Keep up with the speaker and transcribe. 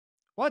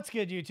What's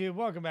good, YouTube?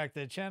 Welcome back to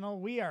the channel.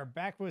 We are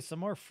back with some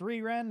more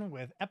Frieren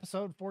with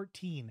episode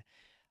 14.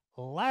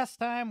 Last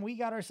time we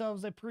got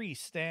ourselves a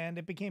priest, and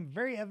it became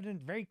very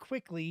evident very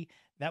quickly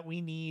that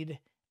we need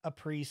a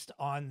priest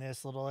on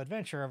this little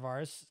adventure of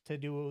ours to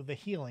do the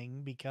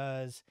healing,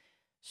 because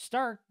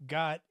Stark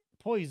got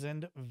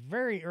poisoned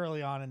very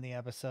early on in the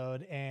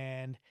episode,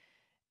 and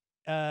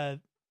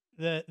the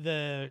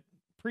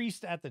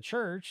priest at the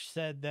church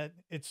said that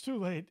it's too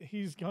late.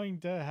 He's going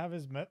to have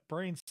his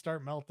brain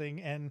start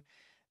melting, and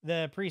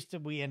the priest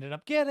that we ended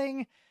up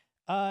getting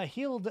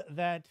healed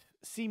that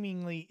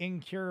seemingly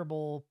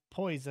incurable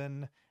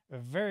poison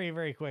very,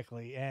 very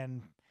quickly.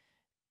 And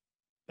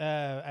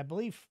I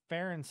believe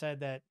Frieren said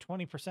that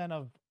 20%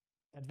 of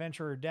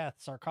adventurer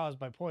deaths are caused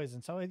by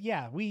poison. So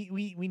yeah,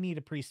 we need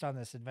a priest on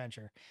this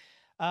adventure.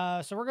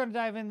 So we're going to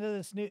dive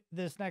into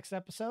this next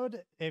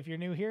episode. If you're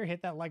new here,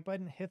 hit that like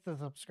button, hit the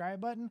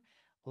subscribe button,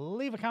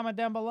 leave a comment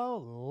down below.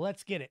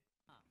 Let's get it.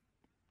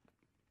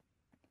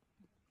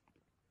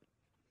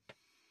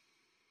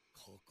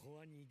 ここ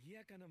は賑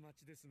やかな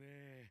街です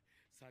ね。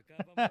酒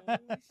場も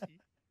多いし。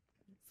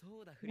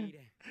そうだ、フリー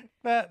レン。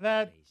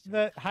That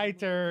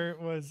Heiter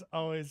was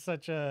always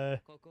such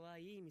a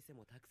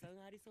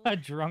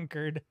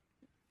drunkard.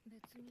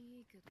 別に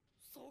いいけど。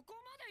そ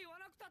こまで言わ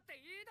なくたって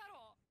いいだ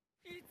ろ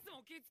う。いつ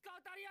も気使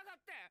うたりやがっ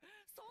て。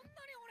そん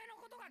なに俺の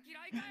ことが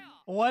嫌いかよ。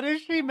What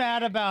is she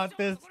mad about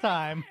this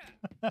time?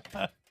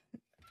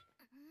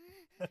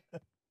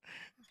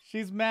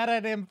 She's mad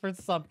at him for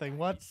something.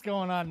 What's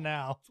going on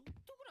now?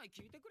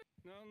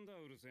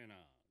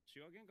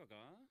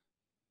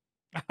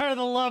 Are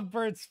the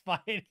lovebirds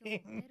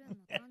fighting?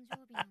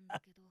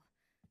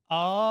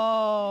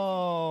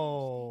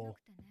 Oh.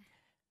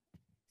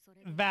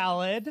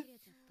 Valid.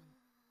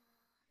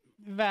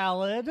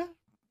 Valid.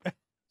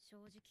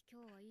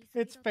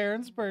 It's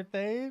Farron's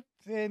birthday,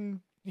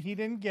 and he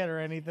didn't get her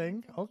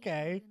anything.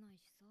 Okay.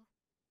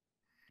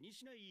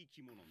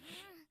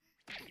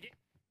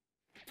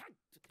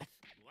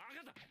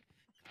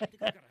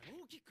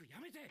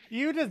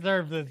 You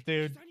deserve this,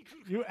 dude.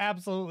 You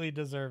absolutely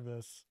deserve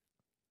this.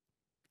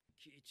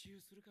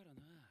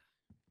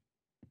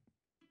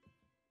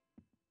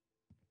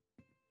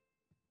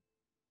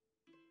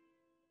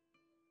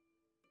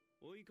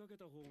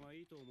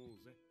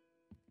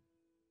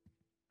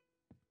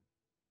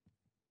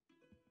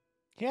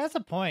 He has a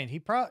point.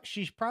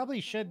 She probably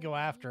should go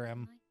after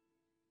him.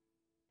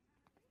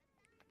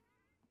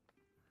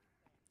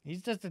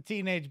 He's just a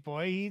teenage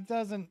boy. He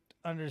doesn't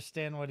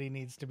understand what he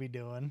needs to be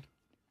doing.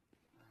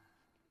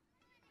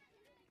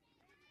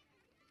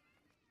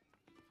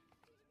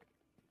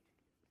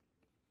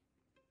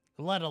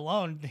 Let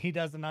alone he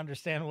doesn't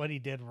understand what he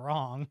did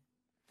wrong.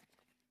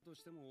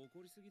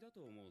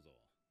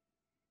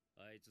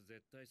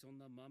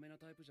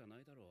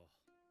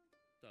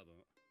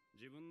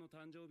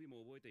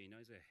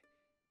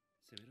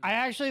 I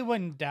actually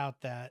wouldn't doubt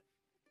that.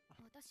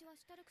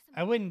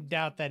 I wouldn't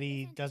doubt that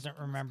he doesn't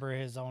remember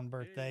his own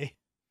birthday.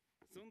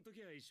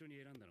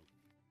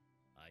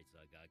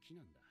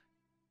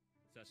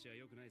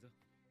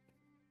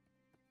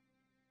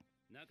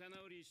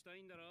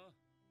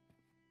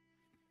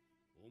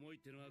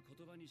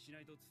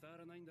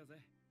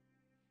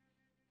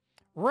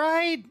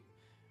 Right?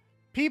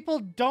 People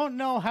don't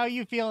know how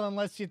you feel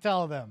unless you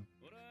tell them.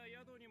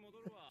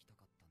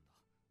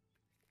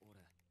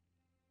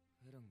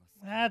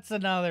 That's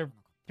another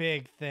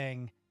big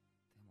thing.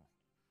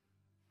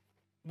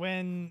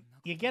 When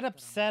you get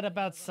upset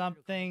about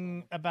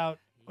something,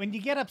 when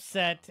you get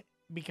upset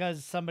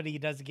because somebody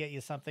doesn't get you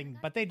something,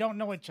 but they don't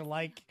know what you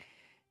like,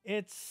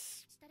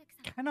 it's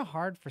kind of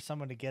hard for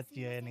someone to get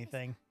you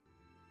anything.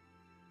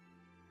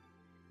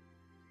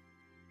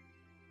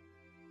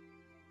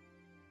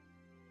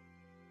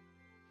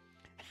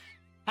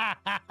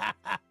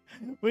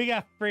 We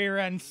got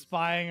Frieren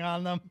spying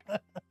on them.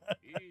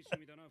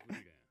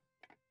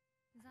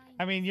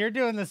 I mean, you're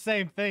doing the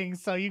same thing,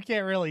 so you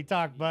can't really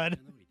talk, bud.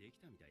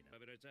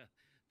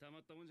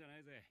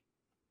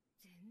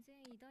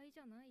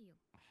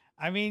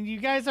 I mean, you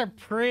guys are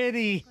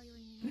pretty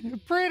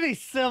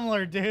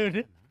similar,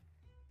 dude.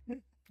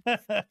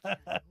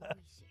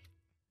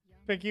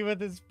 Picky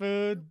with his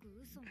food,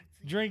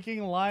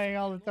 drinking, lying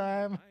all the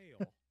time.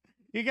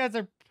 You guys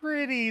are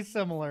pretty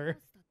similar.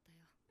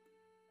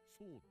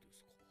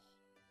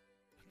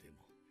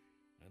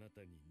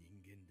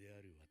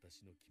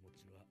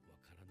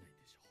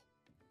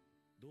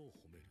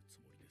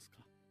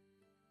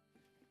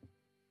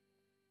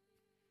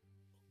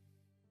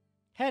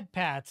 Head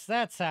pats,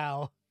 that's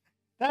how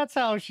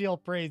she'll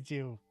praise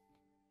you,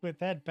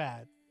 with head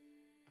pats.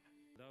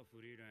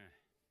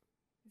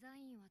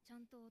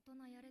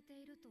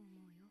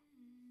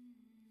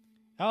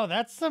 Oh,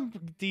 that's some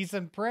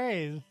decent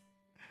praise.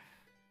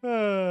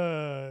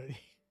 I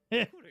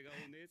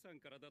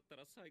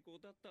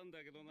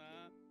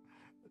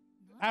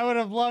would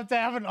have loved to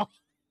have an...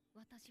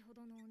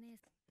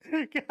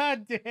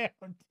 God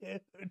damn,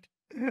 dude.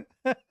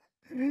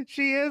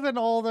 She is an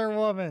older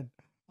woman.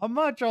 A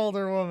much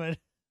older woman.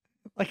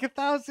 Like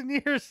 1,000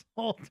 years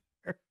older.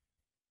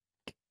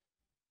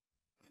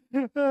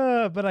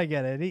 But I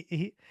get it.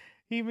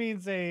 He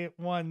means a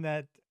one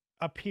that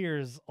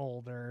appears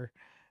older.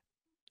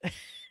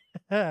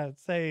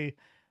 Say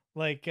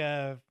like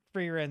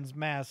Frieren's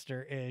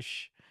master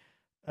ish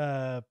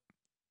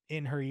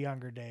in her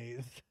younger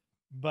days.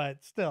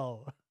 But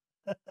still.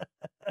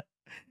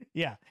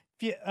 Yeah.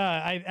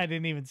 I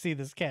didn't even see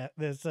this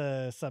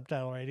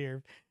subtitle right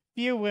here.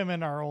 Few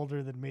women are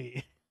older than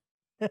me.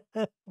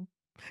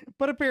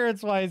 But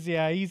appearance wise,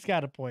 yeah, he's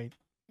got a point.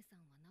 さん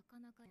はなか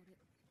なか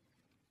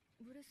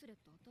ブレスレッ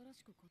ト新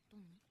しく買った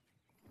の？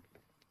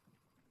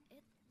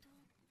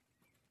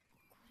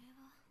これ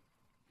は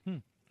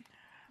Hmm.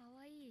 可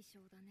愛い衣装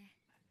だね。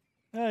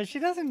She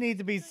doesn't need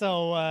to be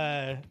so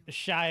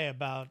shy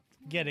about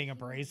getting a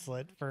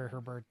bracelet for her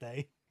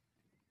birthday.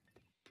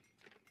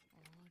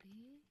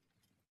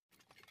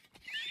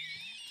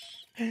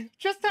 あれ？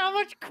 Just how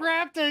much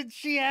crap did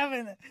she have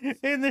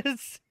in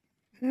this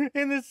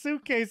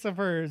suitcase of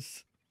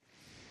hers?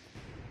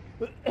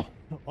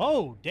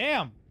 Oh,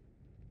 damn.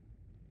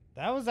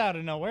 That was out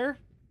of nowhere.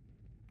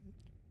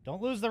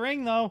 Don't lose the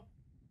ring, though.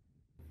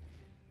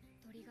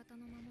 鳥型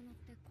の魔物っ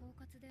て狡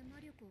猾で魔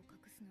力を隠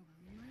すのが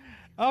うまいんだ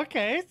よ。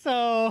 Okay,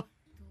 so ど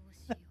う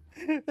しよ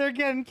う。 they're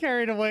getting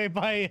carried away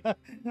by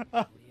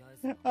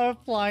a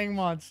flying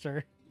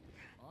monster.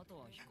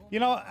 You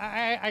know,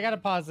 I gotta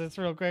pause this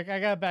real quick. I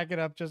gotta back it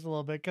up just a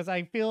little bit because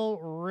I feel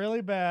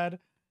really bad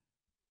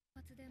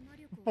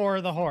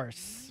for the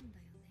horse.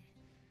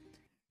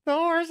 The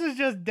horse is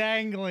just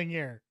dangling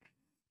here.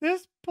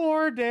 This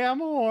poor damn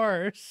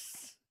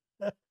horse.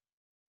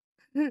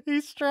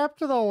 He's strapped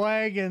to the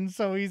wagon,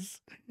 so he's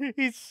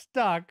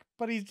stuck,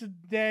 but he's just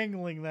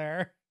dangling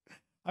there.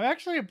 I'm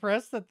actually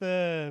impressed that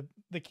the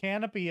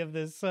canopy of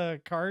this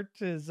cart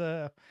is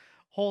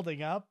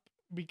holding up,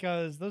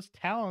 because those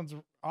talons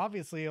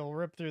obviously will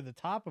rip through the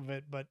top of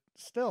it, but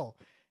still,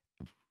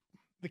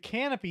 the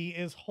canopy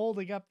is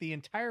holding up the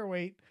entire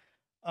weight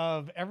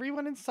of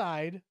everyone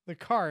inside the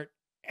cart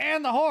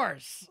and the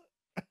horse.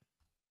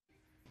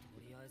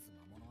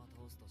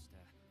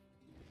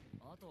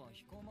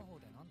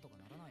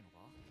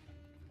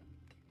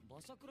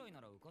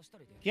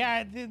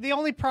 Yeah, the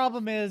only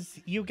problem is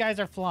you guys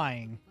are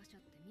flying.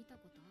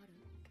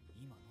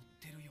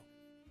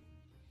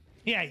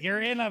 Yeah,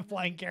 you're in a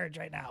flying carriage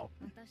right now.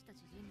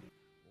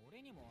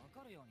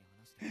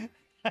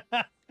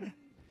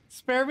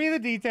 Spare me the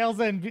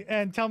details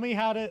and tell me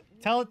how to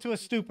tell it to a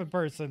stupid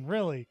person,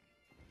 really.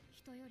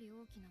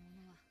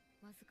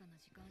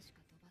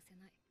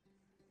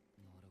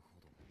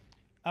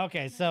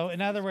 Okay, so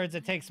in other words,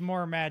 it takes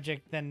more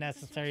magic than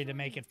necessary to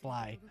make it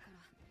fly.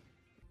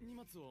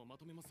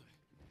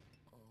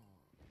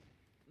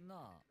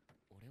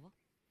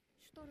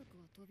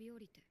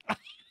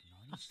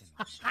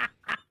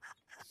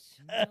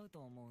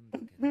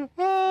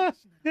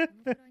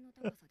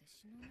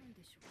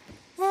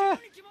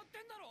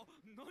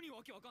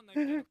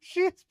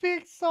 She's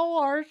being so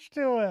harsh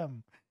to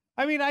him.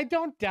 I mean, I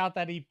don't doubt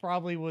that he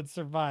probably would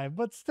survive,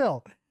 but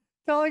still,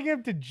 telling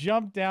him to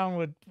jump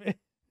down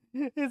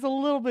is a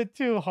little bit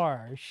too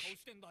harsh.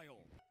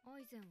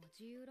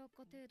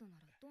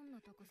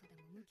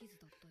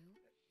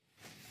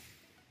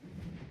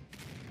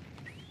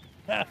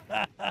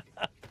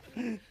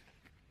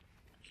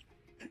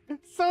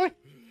 So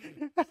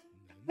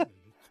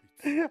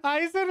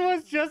Aizen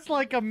was just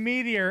like a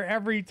meteor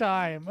every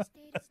time.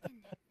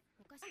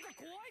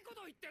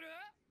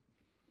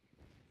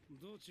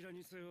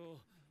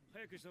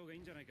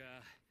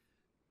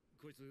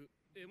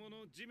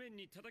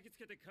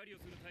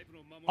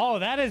 Oh,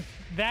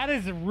 that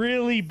is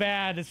really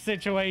bad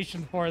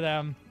situation for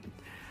them.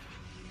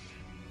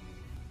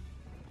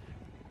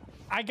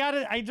 I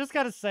just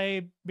gotta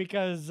say,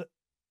 because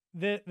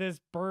this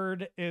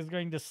bird is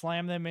going to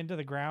slam them into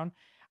the ground.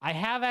 I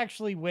have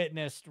actually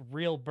witnessed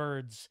real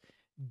birds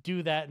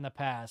do that in the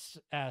past.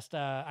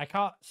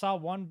 Saw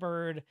one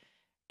bird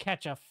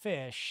catch a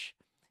fish.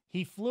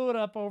 He flew it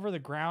up over the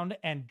ground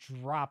and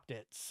dropped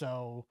it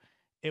so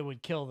it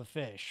would kill the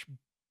fish.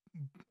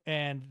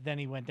 And then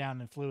he went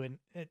down and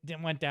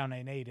went down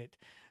and ate it.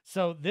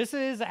 So this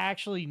is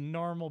actually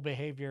normal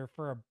behavior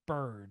for a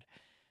bird.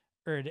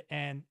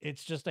 And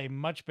it's just a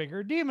much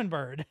bigger demon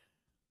bird.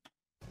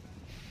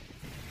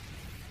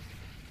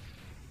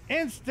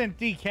 Instant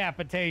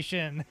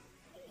decapitation.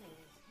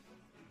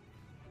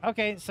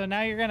 Okay, so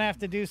now you're gonna have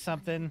to do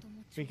something,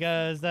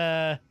 because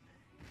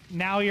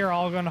now you're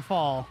all gonna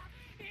fall.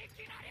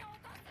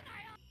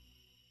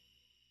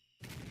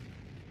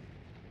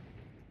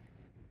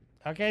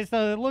 Okay,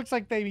 so it looks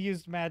like they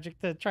used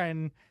magic to try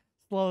and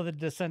slow the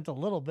descent a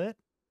little bit.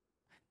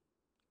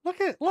 Look,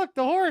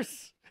 the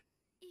horse.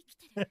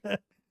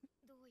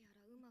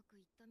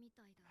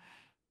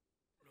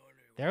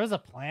 There was a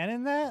plan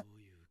in that?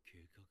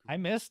 I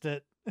missed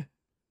it.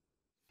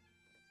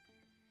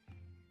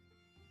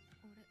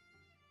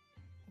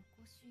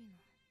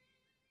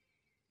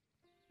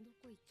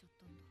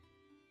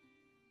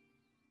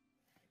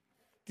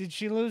 Did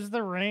she lose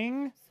the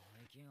ring?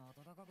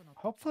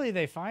 Hopefully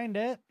they find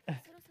it.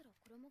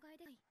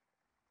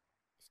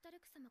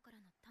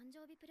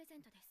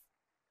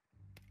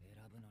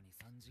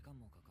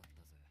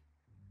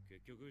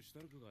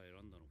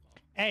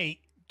 Hey,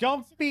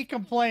 don't be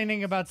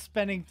complaining about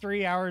spending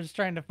 3 hours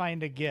trying to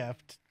find a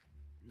gift.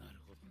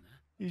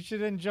 You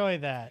should enjoy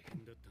that.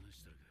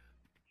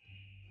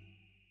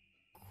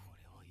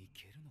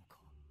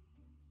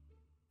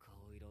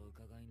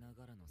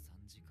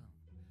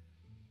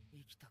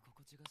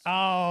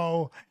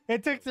 Oh,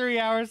 it took 3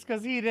 hours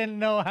because he didn't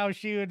know how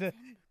she would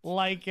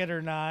like it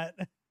or not.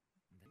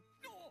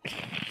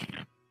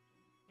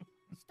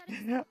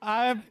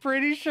 I'm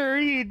pretty sure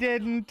he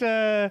didn't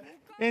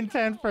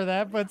intend for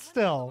that, but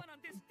still.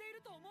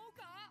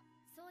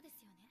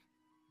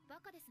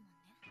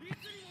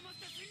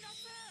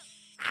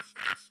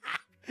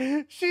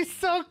 She's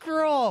so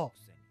cruel.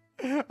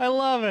 I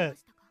love it.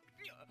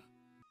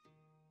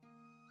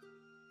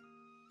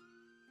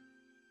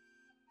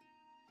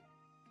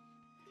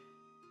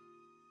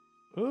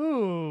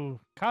 Ooh,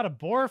 caught a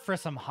boar for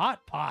some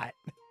hot pot.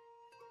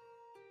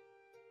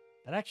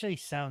 That actually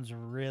sounds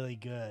really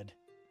good.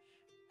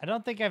 I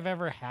don't think I've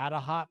ever had a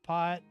hot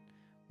pot,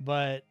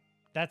 but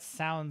that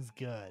sounds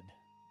good.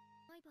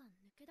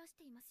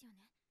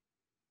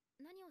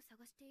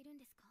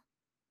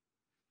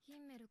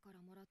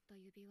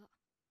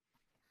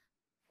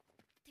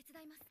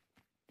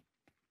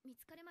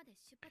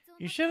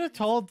 You should have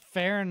told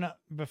Frieren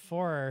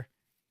before.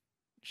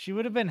 She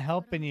would have been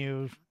helping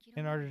you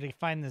in order to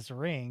find this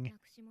ring.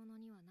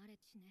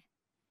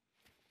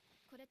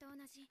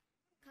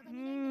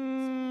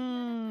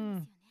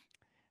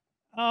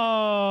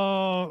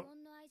 Oh,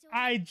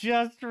 I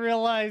just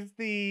realized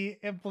the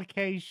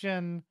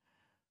implication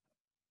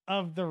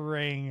of the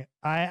ring.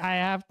 I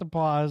have to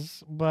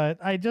pause, but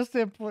I just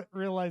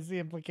realized the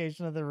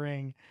implication of the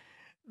ring.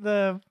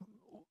 The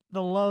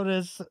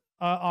lotus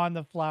on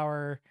the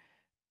flower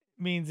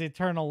means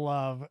eternal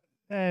love,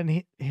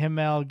 and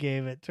Himmel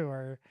gave it to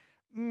her.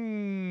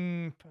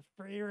 But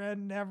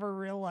Frieren never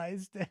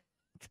realized it.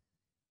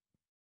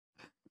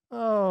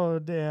 Oh,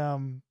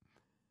 damn.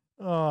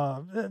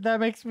 Oh, that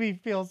makes me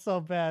feel so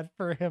bad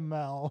for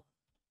Himmel.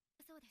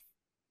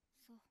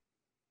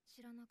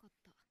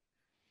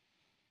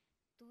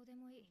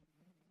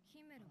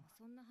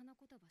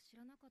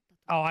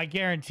 Oh, I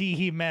guarantee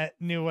he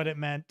knew what it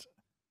meant.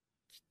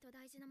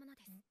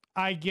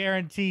 I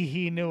guarantee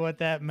he knew what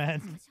that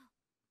meant.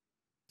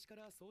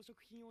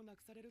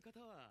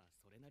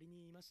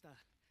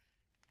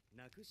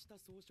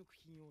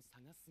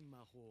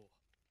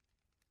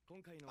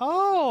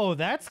 Oh,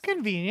 that's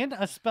convenient.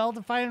 A spell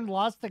to find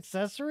lost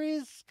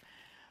accessories?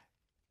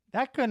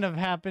 That couldn't have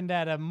happened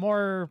at a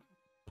more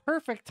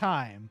perfect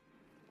time.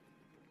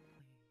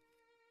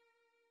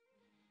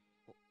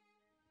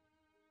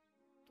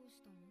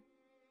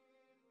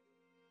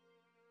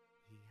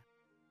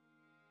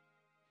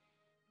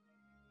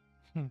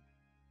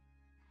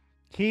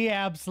 He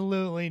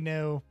absolutely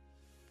knew.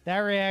 That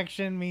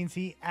reaction means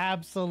he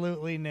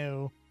absolutely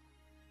knew.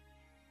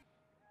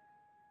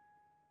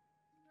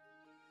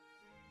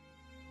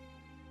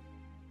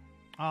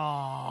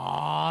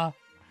 Aww.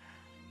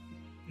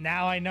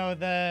 Now I know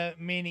the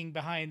meaning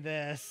behind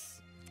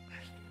this.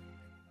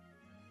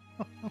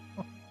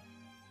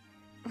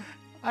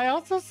 I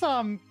also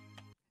saw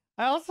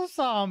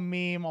a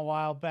meme a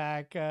while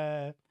back.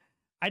 I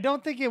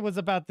don't think it was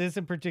about this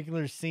in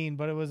particular scene,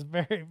 but it was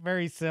very,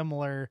 very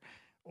similar,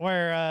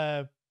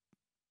 where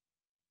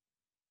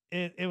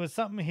it was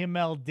something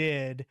Himmel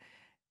did,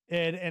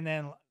 and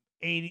then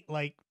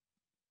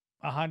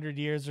 100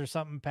 years or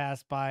something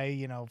passed by,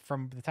 you know,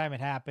 from the time it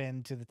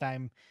happened to the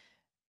time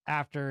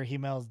after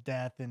Himmel's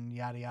death and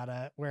yada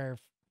yada, where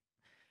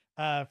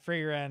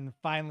Frieren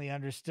finally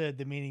understood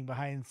the meaning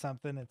behind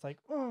something. It's like,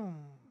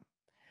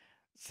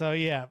 so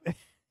yeah.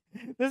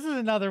 This is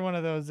another one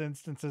of those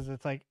instances.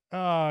 It's like,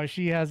 oh,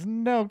 she has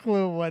no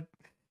clue what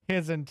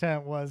his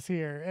intent was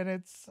here, and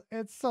it's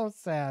so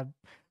sad.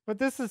 But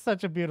this is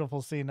such a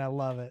beautiful scene. I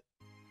love it.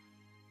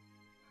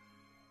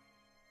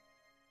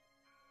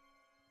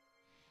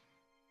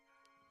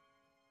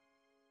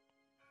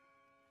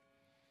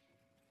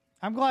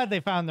 I'm glad they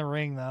found the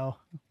ring, though.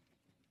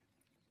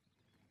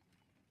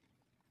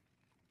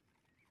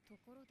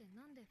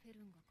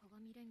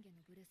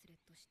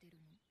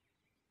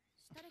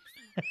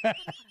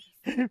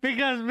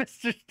 Because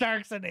Mr.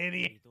 Stark's an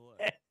idiot.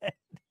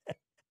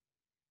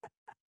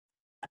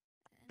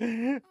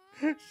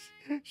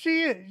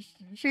 she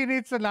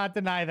needs to not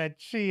deny that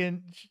she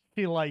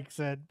likes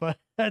it, but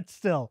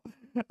still,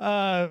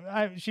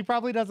 she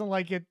probably doesn't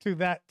like it to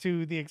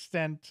the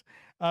extent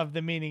of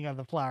the meaning of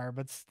the flower,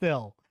 but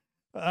still,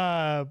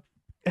 it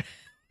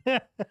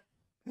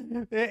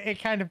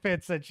kind of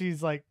fits that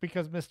she's like,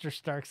 because Mr.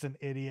 Stark's an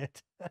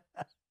idiot.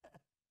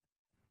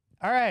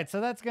 All right, so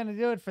that's going to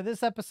do it for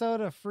this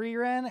episode of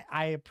Frieren.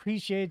 I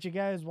appreciate you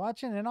guys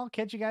watching, and I'll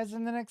catch you guys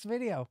in the next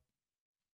video.